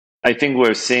I think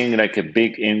we're seeing like a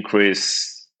big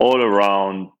increase all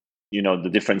around, the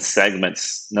different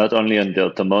segments, not only on the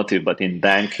automotive, but in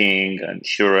banking,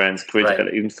 insurance, Right. critical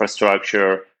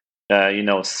infrastructure,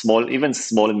 even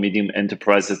small and medium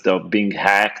enterprises that are being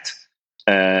hacked,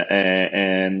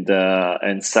 and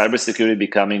cybersecurity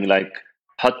becoming like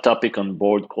hot topic on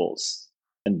board calls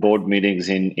and board meetings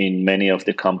in many of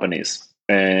the companies.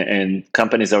 And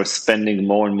companies are spending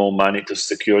more and more money to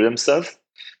secure themselves.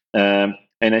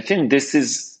 And I think this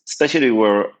is especially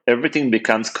where everything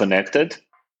becomes connected.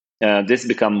 This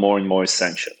become more and more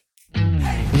essential.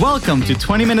 Welcome to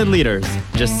 20-Minute Leaders.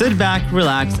 Just sit back,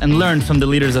 relax, and learn from the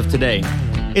leaders of today.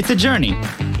 It's a journey.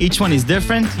 Each one is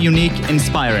different, unique,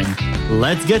 inspiring.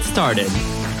 Let's get started.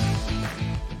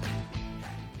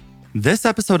 This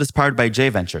episode is powered by J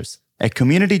Ventures, a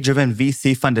community-driven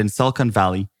VC fund in Silicon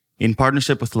Valley, in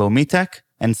partnership with Lomitech,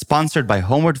 and sponsored by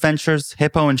Homeward Ventures,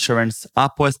 Hippo Insurance,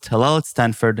 Upwest, Hillel at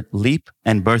Stanford, Leap,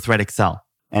 and Birthright Excel,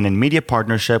 and in media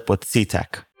partnership with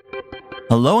CTech.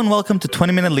 Hello and welcome to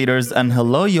 20-Minute Leaders, and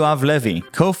hello Yoav Levy,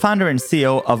 co-founder and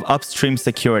CEO of Upstream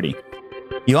Security.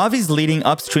 Yoav is leading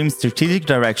Upstream's strategic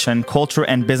direction, culture,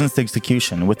 and business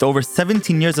execution with over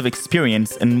 17 years of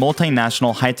experience in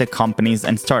multinational high-tech companies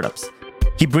and startups.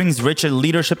 He brings rich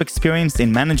leadership experience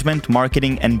in management,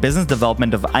 marketing, and business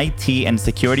development of IT and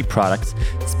security products,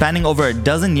 spanning over a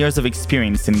dozen years of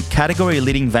experience in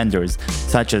category-leading vendors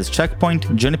such as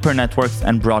Checkpoint, Juniper Networks,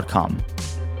 and Broadcom.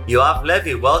 Yoav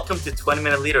Levy, welcome to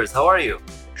 20-Minute Leaders. How are you?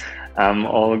 I'm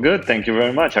all good. Thank you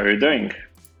very much. How are you doing?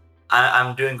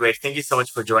 I'm doing great. Thank you so much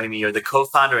for joining me. You're the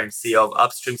co-founder and CEO of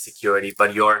Upstream Security,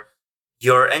 but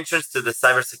your entrance to the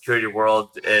cybersecurity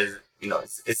world is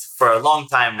for a long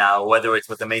time now, whether it's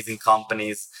with amazing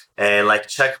companies like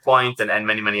Checkpoint and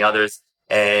many, many others,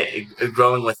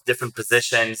 growing with different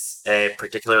positions,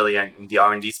 particularly in the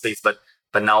R&D space, but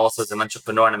now also as an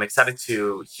entrepreneur. And I'm excited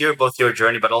to hear both your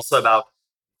journey, but also about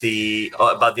the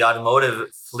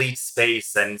automotive fleet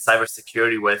space and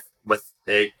cybersecurity with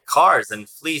cars and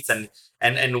fleets and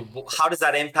how does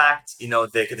that impact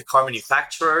the car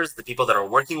manufacturers, the people that are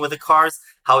working with the cars?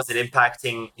 How is it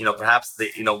impacting perhaps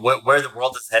where the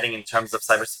world is heading in terms of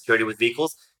cybersecurity with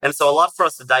vehicles? And so a lot for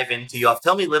us to dive into. You have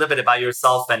tell me a little bit about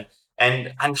yourself and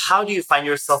how do you find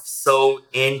yourself so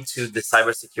into the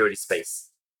cybersecurity space?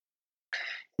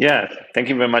 Yeah, thank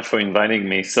you very much for inviting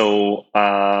me. So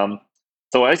I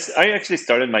actually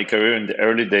started my career in the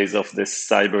early days of the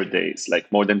cyber days,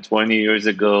 like more than 20 years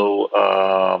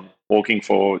ago, working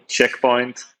for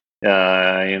Checkpoint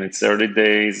in its early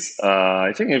days.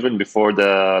 I think even before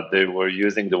they were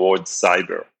using the word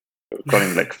cyber, they were calling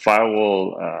it like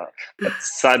firewall, but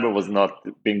cyber was not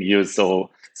being used so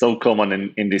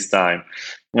common in this time.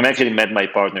 And I actually met my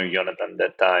partner Jonathan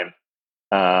that time.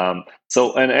 And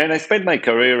I spent my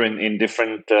career in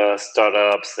different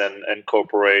startups and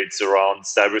corporates around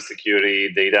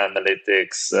cybersecurity, data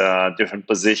analytics, different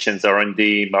positions,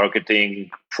 R&D,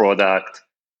 marketing, product.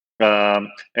 And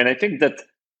I think that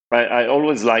I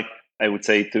always like, I would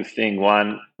say, two things.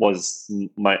 One was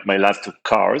my love to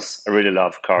cars. I really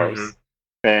love Mm-hmm. cars.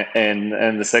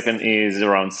 And the second is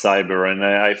around cyber. And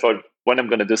I thought when I'm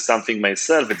going to do something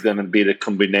myself, it's going to be the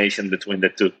combination between the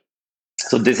two.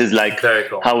 So this is like Very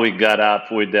cool. how we got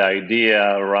up with the idea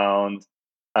around,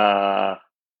 uh,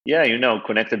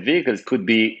 connected vehicles could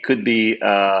be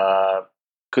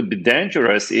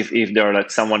dangerous if there are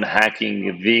like someone hacking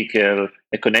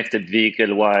a connected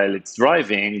vehicle while it's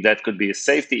driving. That could be a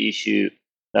safety issue.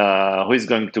 Who is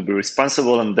going to be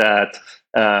responsible on that?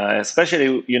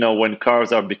 Especially when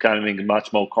cars are becoming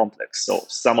much more complex. So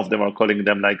some of them are calling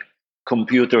them like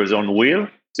computers on wheel.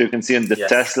 So you can see in the Yes.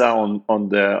 Tesla on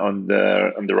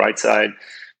the right side,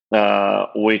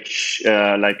 which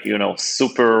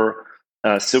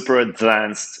super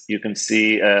advanced. You can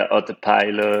see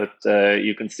autopilot.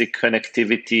 You can see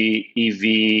connectivity,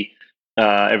 EV.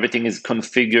 Everything is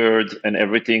configured, and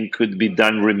everything could be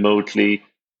done remotely.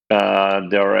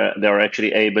 They're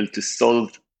actually able to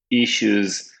solve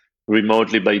issues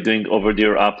remotely by doing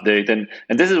over-the-air update, and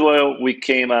this is where we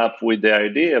came up with the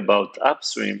idea about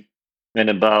Upstream and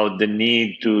about the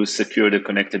need to secure the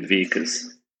connected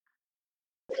vehicles.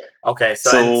 Okay, so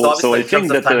So obviously I in terms think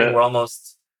of that timing,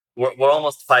 we're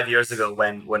almost 5 years ago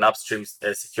when upstream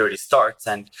security starts,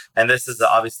 and this is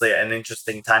obviously an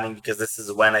interesting timing because this is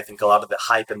when I think a lot of the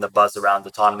hype and the buzz around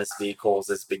autonomous vehicles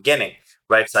is beginning,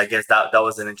 right? So I guess that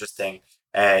was an interesting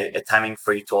timing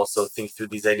for you to also think through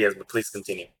these ideas. But please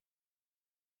continue.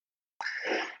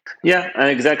 yeah,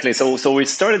 exactly. So we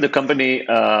started the company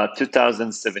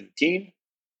 2017.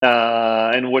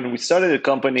 And when we started the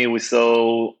company, we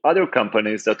saw other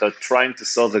companies that are trying to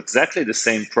solve exactly the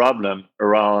same problem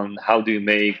around how do you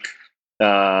make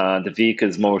the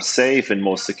vehicles more safe and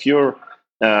more secure,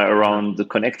 around the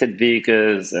connected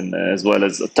vehicles and as well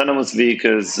as autonomous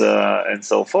vehicles and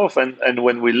so forth. And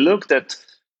when we looked at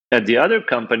the other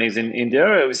companies in the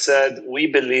area, we said we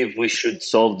believe we should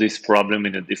solve this problem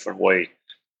in a different way.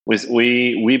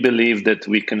 We believe that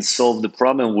we can solve the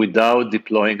problem without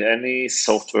deploying any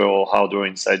software or hardware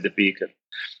inside the vehicle.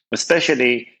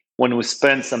 Especially when we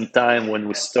spent some time when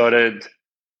we started,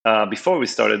 before we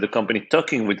started the company,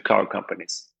 talking with car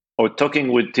companies or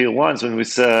talking with tier ones, when we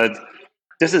said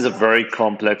this is a very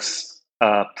complex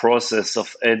process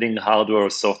of adding hardware or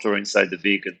software inside the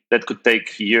vehicle that could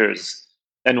take years.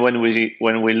 And when we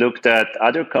looked at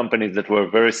other companies that were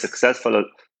very successful,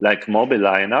 like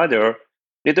Mobileye and other,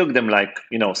 it took them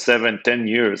 7-10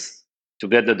 years to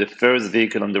get the first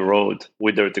vehicle on the road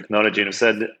with their technology. And we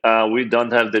said, we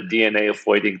don't have the DNA of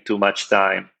waiting too much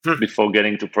time before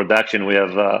getting to production.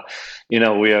 We're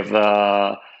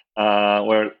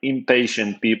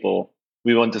impatient people.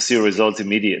 We want to see results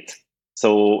immediate.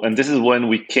 So, and this is when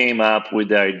we came up with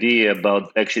the idea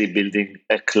about actually building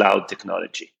a cloud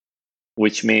technology,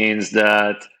 which means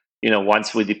that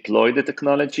once we deploy the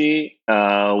technology,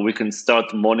 we can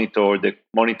start monitoring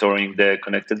the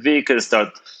connected vehicles, start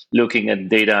looking at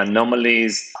data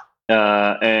anomalies,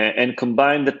 and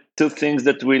combine the two things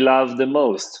that we love the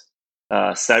most: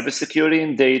 cybersecurity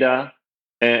and data,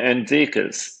 and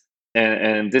vehicles.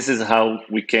 And this is how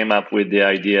we came up with the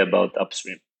idea about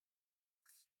Upstream.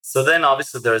 So then,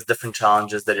 obviously, there's different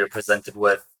challenges that you're presented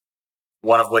with.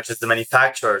 One of which is the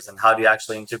manufacturers and how do you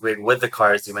actually integrate with the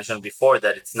cars. You mentioned before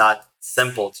that it's not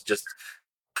simple to just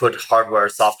put hardware or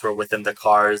software within the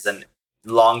cars, and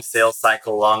long sales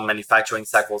cycle, long manufacturing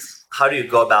cycles. How do you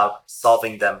go about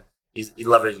solving them,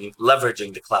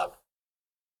 leveraging the cloud?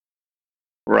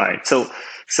 Right.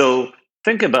 So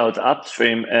think about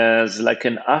Upstream as like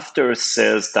an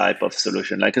after-sales type of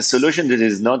solution, like a solution that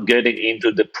is not getting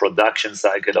into the production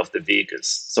cycle of the vehicles.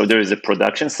 So there is a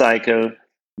production cycle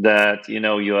that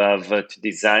you have to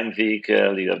design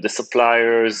vehicle, you have the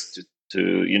suppliers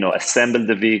to assemble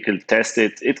the vehicle, test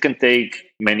it. It can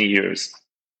take many years.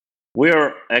 We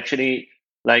are actually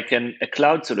like a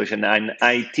cloud solution, an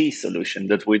IT solution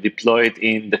that we deploy it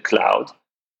in the cloud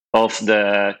of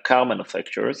the car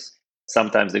manufacturers.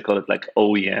 Sometimes they call it like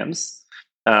OEMs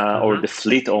or the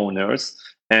fleet owners.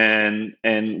 And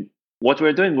what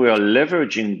we're doing, we are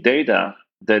leveraging data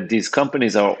that these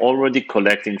companies are already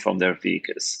collecting from their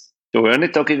vehicles. So we're only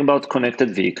talking about connected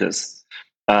vehicles.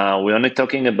 We're only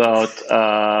talking about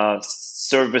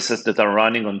services that are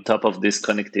running on top of this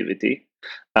connectivity.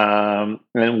 And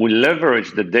we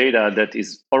leverage the data that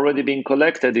is already being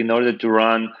collected in order to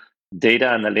run data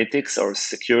analytics or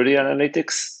security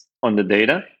analytics on the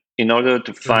data in order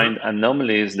to find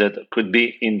anomalies that could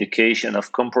be indication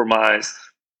of compromise,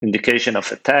 indication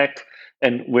of attack.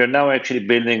 And we're now actually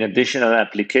building additional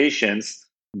applications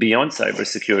beyond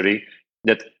cybersecurity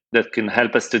that can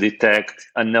help us to detect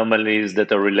anomalies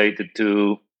that are related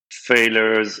to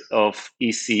failures of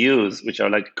ECUs, which are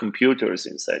like computers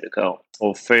inside the car,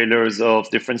 or failures of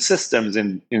different systems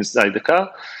inside the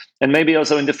car. And maybe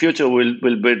also in the future, we'll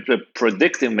build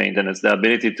predictive maintenance, the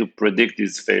ability to predict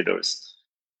these failures.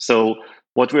 So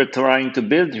what we're trying to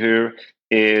build here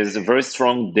is a very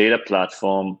strong data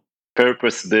platform,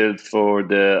 purpose-built for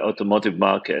the automotive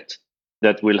market,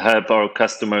 that will help our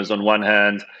customers on one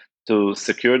hand to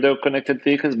secure their connected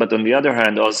vehicles, but on the other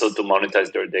hand, also to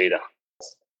monetize their data.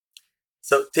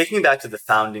 So taking back to the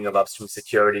founding of Upstream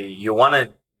Security, you want to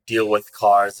deal with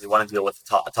cars, you want to deal with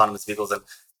autonomous vehicles. And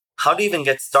how do you even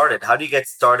get started? How do you get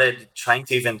started trying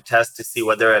to even test to see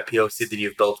whether a POC that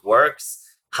you've built works?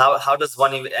 How does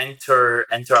one even enter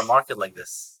a market like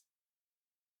this?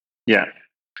 Yeah.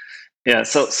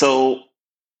 So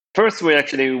first, we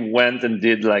actually went and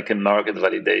did like a market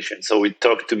validation. So we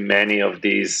talked to many of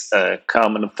these car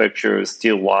manufacturers,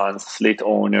 tier ones, fleet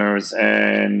owners,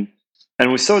 and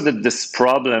we saw that this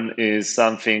problem is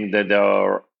something that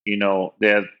they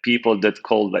have people that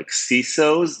call like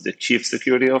CISOs, the chief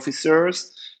security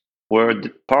officers, where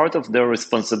part of their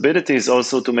responsibility is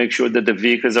also to make sure that the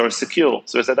vehicles are secure.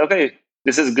 So I said, okay,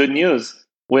 this is good news.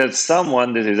 We have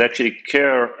someone that is actually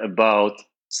care about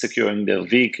securing their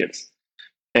vehicles.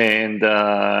 And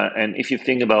if you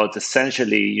think about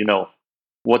essentially,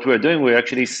 what we're doing, we're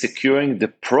actually securing the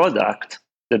product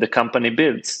that the company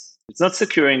builds. It's not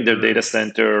securing their data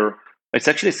center. It's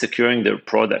actually securing their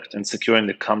product and securing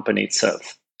the company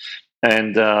itself.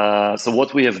 And so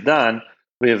what we have done,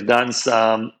 We have done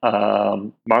some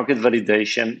market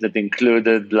validation that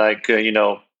included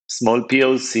small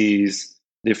POCs,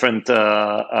 different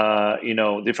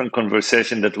different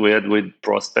conversation that we had with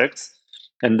prospects,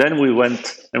 and then we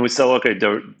went and we saw, okay,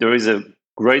 there is a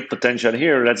great potential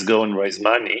here. Let's go and raise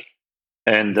money,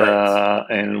 and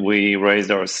we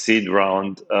raised our seed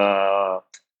round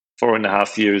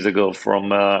 4.5 years ago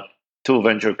from two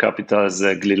venture capitals,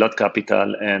 Glilot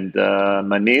Capital and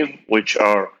Maniv, which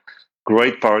are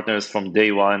great partners from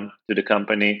day one to the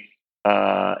company.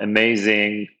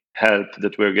 Amazing help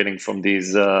that we're getting from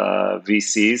these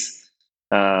VCs.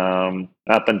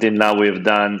 Up until now, we've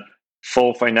done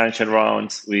 4 financial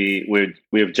rounds. We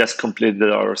have just completed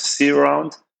our C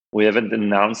round. We haven't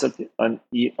announced it on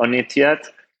it yet,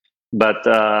 but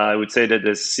I would say that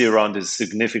the C round is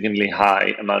significantly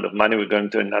high amount of money. We're going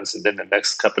to announce it in the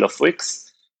next couple of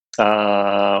weeks,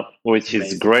 which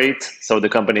is great. So the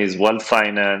company is well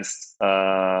financed,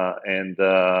 and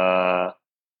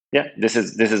this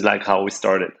is like how we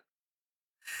started.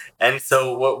 And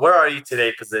so, where are you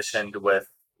today positioned with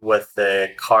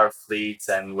the car fleets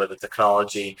and with the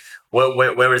technology?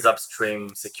 Where is Upstream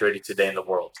Security today in the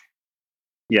world?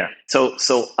 Yeah, so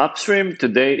Upstream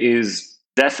today is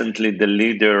definitely the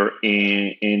leader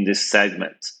in this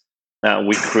segment.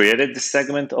 We created the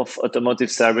segment of automotive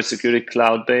cybersecurity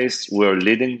cloud-based. We're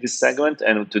leading this segment,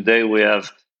 and today we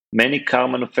have many car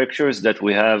manufacturers that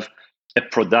we have a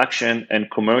production and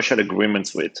commercial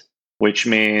agreements with, which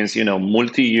means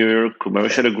multi-year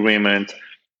commercial agreement,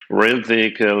 real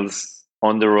vehicles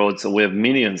on the road. So we have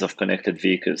millions of connected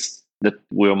vehicles that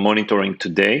we're monitoring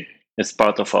today as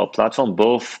part of our platform,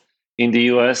 both in the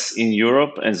US, in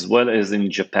Europe, as well as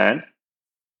in Japan.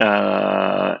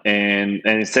 And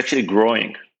it's actually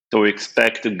growing. So we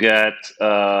expect to get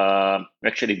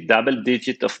actually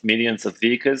double-digit of millions of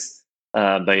vehicles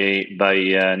by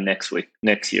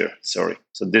next year. Sorry.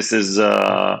 So this is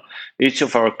each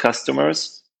of our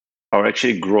customers are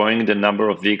actually growing the number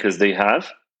of vehicles they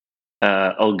have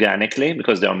organically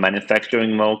because they are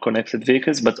manufacturing more connected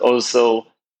vehicles, but also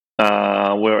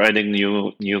we're adding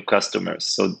new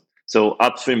customers. So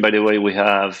Upstream, by the way, we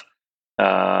have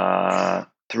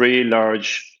 3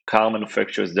 large car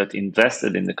manufacturers that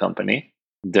invested in the company: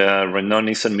 the Renault,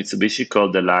 Nissan, Mitsubishi,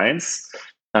 called Alliance,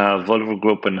 Volvo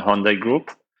Group, and Hyundai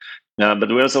Group. But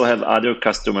we also have other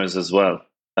customers as well,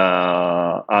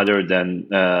 other than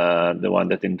the one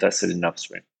that invested in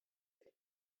Upstream.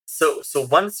 So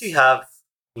once you have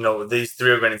these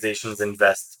 3 organizations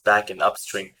invest back in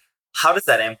Upstream, how does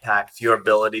that impact your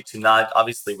ability to not,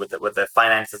 obviously with the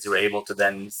finances, you're able to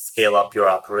then scale up your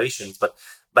operations, but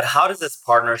how does this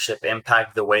partnership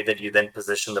impact the way that you then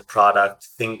position the product,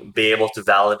 be able to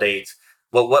validate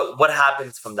what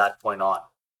happens from that point on?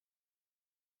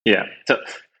 Yeah.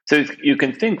 So you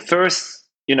can think first,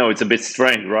 it's a bit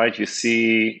strange, right? You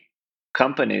see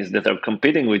companies that are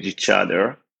competing with each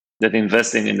other that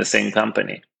investing in the same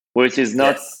company, which is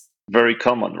not very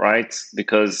common, right?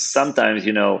 Because sometimes,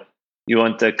 you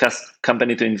want a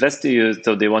company to invest in you,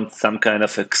 so they want some kind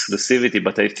of exclusivity.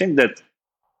 But I think that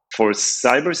for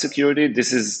cybersecurity,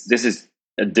 this is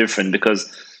different,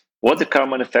 because what the car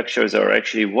manufacturers are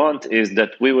actually want is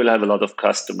that we will have a lot of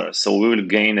customers, so we will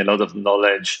gain a lot of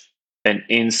knowledge and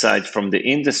insight from the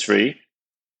industry,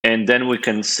 and then we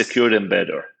can secure them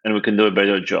better, and we can do a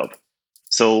better job.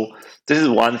 So this is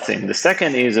one thing. The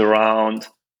second is around,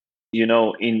 in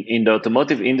the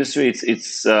automotive industry,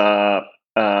 it's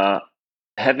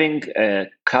having a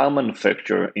car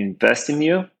manufacturer invest in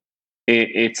you.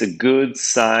 It's a good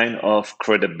sign of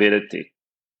credibility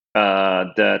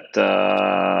that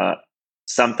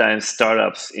sometimes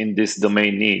startups in this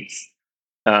domain needs,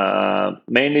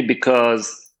 mainly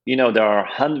because there are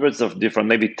hundreds of different,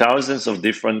 maybe thousands of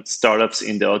different startups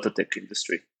in the auto tech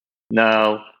industry.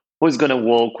 Now, who's going to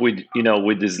work with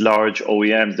with these large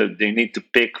OEMs that they need to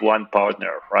pick one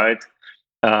partner, right?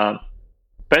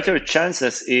 Better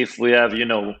chances if we have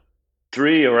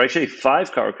 3 or actually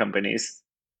 5 car companies,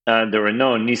 the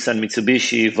Renault, Nissan,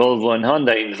 Mitsubishi, Volvo, and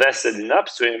Honda invested in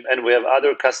Upstream, and we have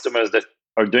other customers that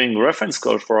are doing reference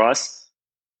code for us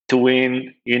to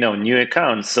win new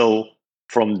accounts. So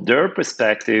from their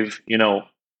perspective,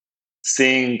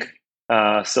 seeing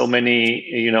so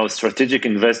many strategic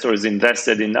investors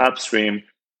invested in Upstream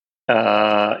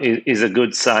is a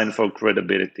good sign for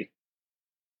credibility.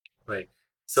 Right.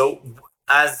 So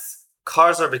as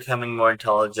cars are becoming more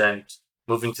intelligent,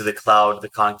 moving to the cloud, the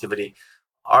connectivity,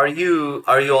 are you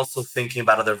also thinking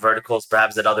about other verticals,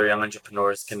 perhaps that other young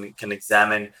entrepreneurs can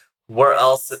examine? Where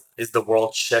else is the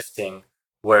world shifting,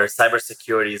 where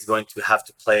cybersecurity is going to have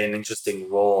to play an interesting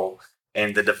role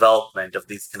in the development of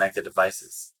these connected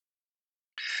devices?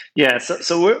 Yeah,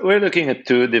 so we're looking at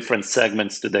two different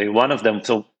segments today. One of them,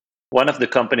 so one of the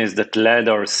companies that led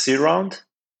our C round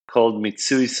called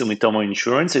Mitsui Sumitomo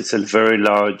Insurance. It's a very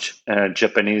large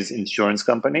Japanese insurance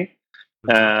company.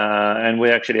 And we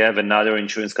actually have another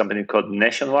insurance company called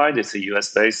Nationwide. It's a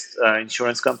US based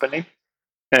insurance company.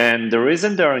 And the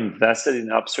reason they're invested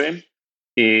in Upstream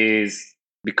is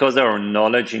because of our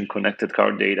knowledge in connected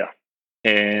car data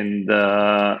and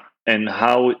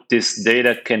how this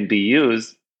data can be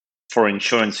used for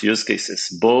insurance use cases,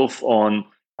 both on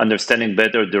understanding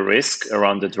better the risk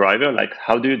around the driver, like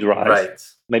how do you drive? Right.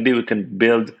 Maybe we can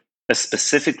build a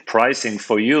specific pricing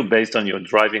for you based on your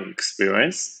driving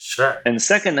experience. Sure. And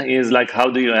second is like, how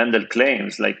do you handle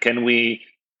claims? Like, can we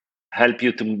help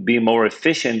you to be more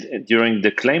efficient during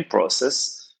the claim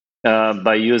process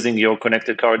by using your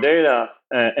connected car data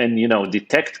and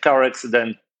detect car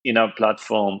accident in our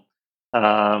platform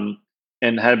and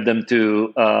help them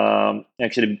to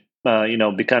actually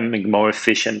becoming more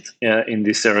efficient in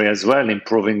this area as well,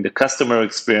 improving the customer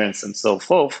experience and so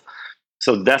forth.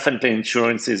 So definitely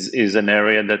insurance is an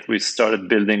area that we started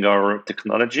building our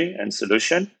technology and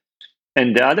solution.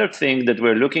 And the other thing that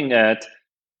we're looking at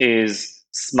is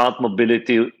smart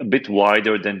mobility a bit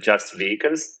wider than just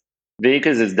vehicles.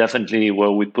 Vehicles is definitely where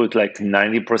we put like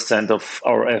 90% of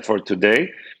our effort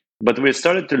today. But we've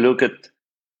started to look at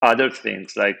other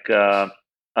things like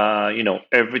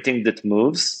everything that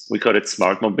moves. We call it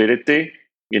smart mobility.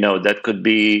 That could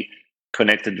be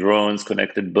connected drones,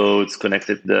 connected boats,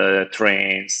 connected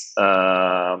trains,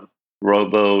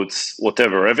 rowboats,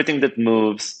 whatever. Everything that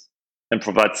moves and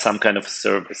provides some kind of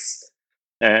service.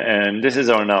 And this is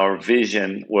on our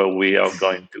vision where we are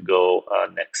going to go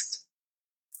next.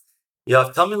 Yeah,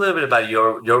 tell me a little bit about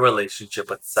your relationship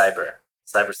with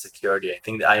cybersecurity. I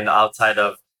think outside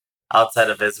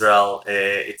of Israel,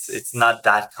 it's not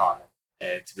that common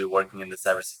to be working in the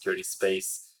cybersecurity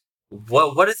space.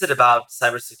 What is it about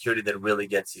cybersecurity that really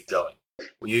gets you going?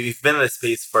 You've been in this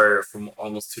space for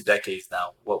almost 2 decades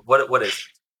now. What is it?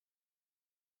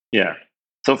 Yeah.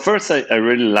 So first, I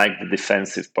really like the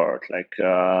defensive part. Like,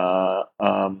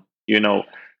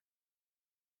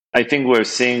 I think we're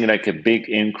seeing like a big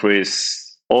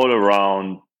increase all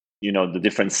around, the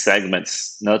different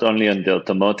segments, not only on the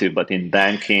automotive, but in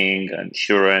banking,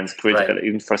 insurance, critical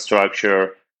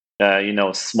infrastructure,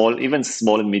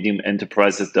 small and medium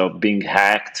enterprises that are being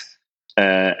hacked,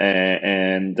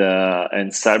 and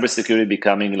cybersecurity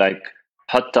becoming like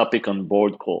hot topic on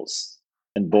board calls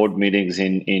and board meetings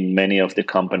in many of the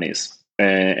companies.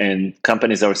 And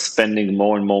companies are spending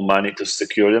more and more money to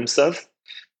secure themselves.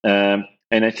 And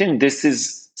I think this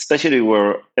is especially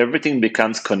where everything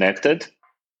becomes connected.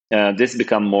 This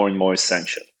becomes more and more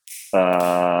essential,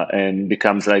 and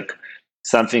becomes like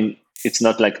something. It's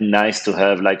not like nice to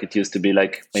have like it used to be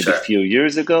like maybe a few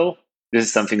years ago. This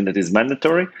is something that is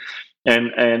mandatory,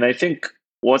 and I think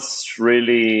what's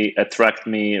really attract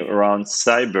me around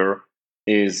cyber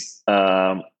is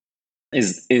the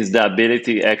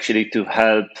ability actually to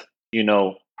help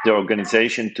the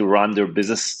organization to run their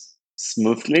business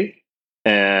smoothly.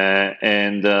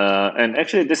 And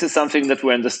actually this is something that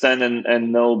we understand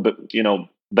and know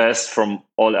best from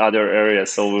all other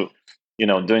areas. So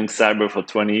doing cyber for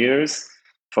 20 years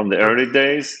from the early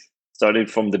days, started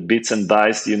from the bits and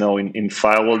bytes in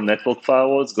firewall, network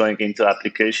firewalls, going into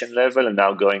application level, and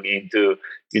now going into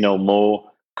more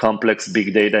complex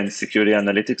big data and security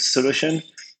analytics solution.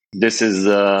 This is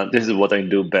what I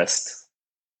do best.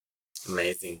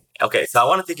 Amazing. Okay, so I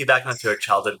want to take you back into your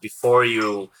childhood before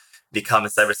you become a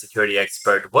cybersecurity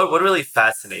expert. What really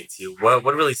fascinates you? What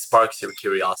really sparks your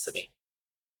curiosity?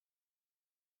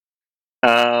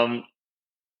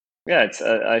 Yeah,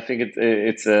 I think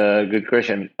it's a good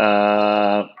question.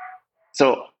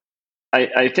 So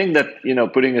I think that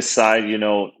putting aside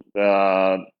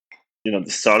the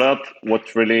startup,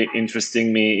 what really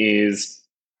interesting me is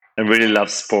I really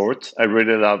love sport. I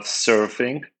really love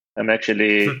surfing. I'm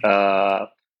actually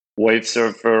wave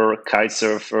surfer, kite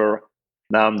surfer.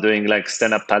 Now I'm doing like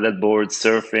stand-up paddleboard,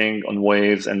 surfing on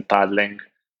waves and paddling.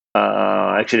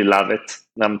 I actually love it.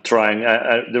 I'm trying.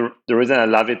 The reason I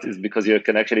love it is because you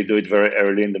can actually do it very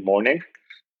early in the morning,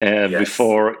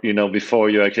 before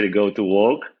you actually go to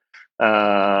work.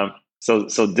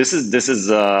 So this is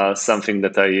something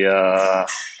that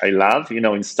I love.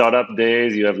 In startup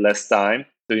days, you have less time,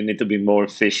 so you need to be more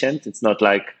efficient. It's not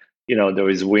like there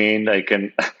is wind. I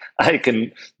can I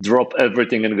can drop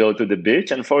everything and go to the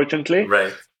beach. Unfortunately,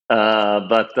 right.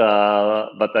 But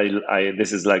I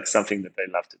this is like something that I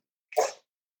love to do.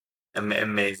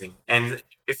 Amazing. And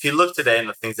if you look today and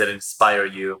the things that inspire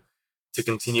you to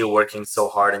continue working so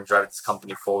hard and drive this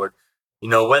company forward,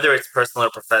 whether it's personal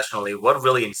or professionally, what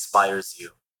really inspires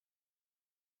you?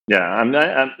 Yeah, I'm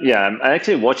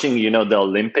actually watching, the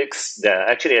Olympics.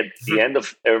 Actually, at the end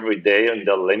of every day on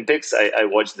the Olympics, I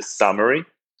watch the summary,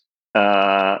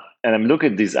 and I'm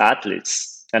looking at these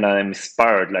athletes, and I'm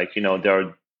inspired. Like,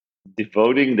 they're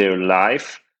devoting their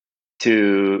life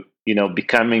to,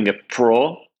 becoming a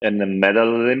pro and a medal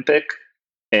Olympic,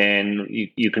 and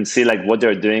you can see like what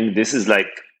they're doing. This is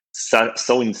like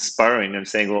so inspiring. I'm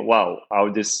saying, well, wow, how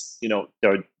this,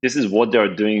 this is what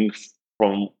they're doing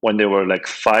from when they were like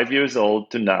 5 years old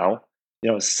to now.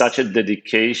 Such a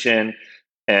dedication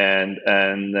and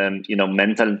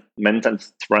mental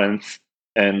strength,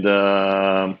 and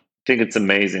I think it's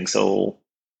amazing. So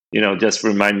just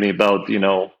remind me about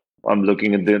I'm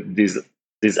looking at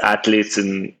these athletes,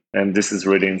 and this is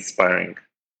really inspiring.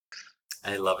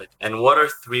 I love it. And what are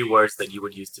 3 words that you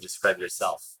would use to describe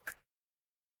yourself?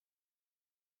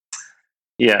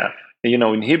 Yeah.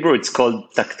 In Hebrew it's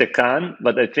called taktekan,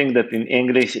 but I think that in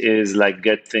English is like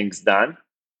get things done.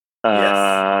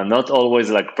 Yes. Not always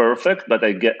like perfect, but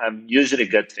I'm usually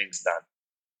get things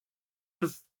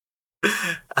done.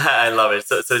 I love it.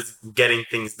 So it's getting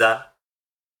things done.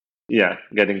 Yeah,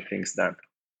 getting things done.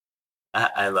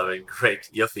 I love it. Great.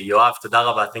 Yofi, Yoav, toda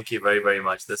rabba. Thank you very, very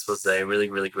much. This was really,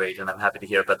 really great. And I'm happy to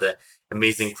hear about the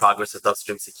amazing progress with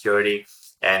Upstream Security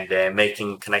and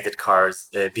making connected cars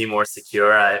be more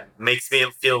secure. It makes me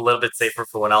feel a little bit safer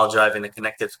for when I'll drive in a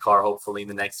connected car, hopefully in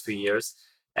the next few years.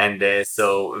 And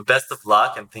so best of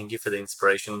luck, and thank you for the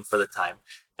inspiration, for the time.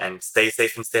 And stay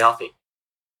safe and stay healthy.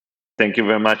 Thank you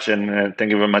very much, and thank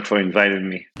you very much for inviting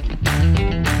me.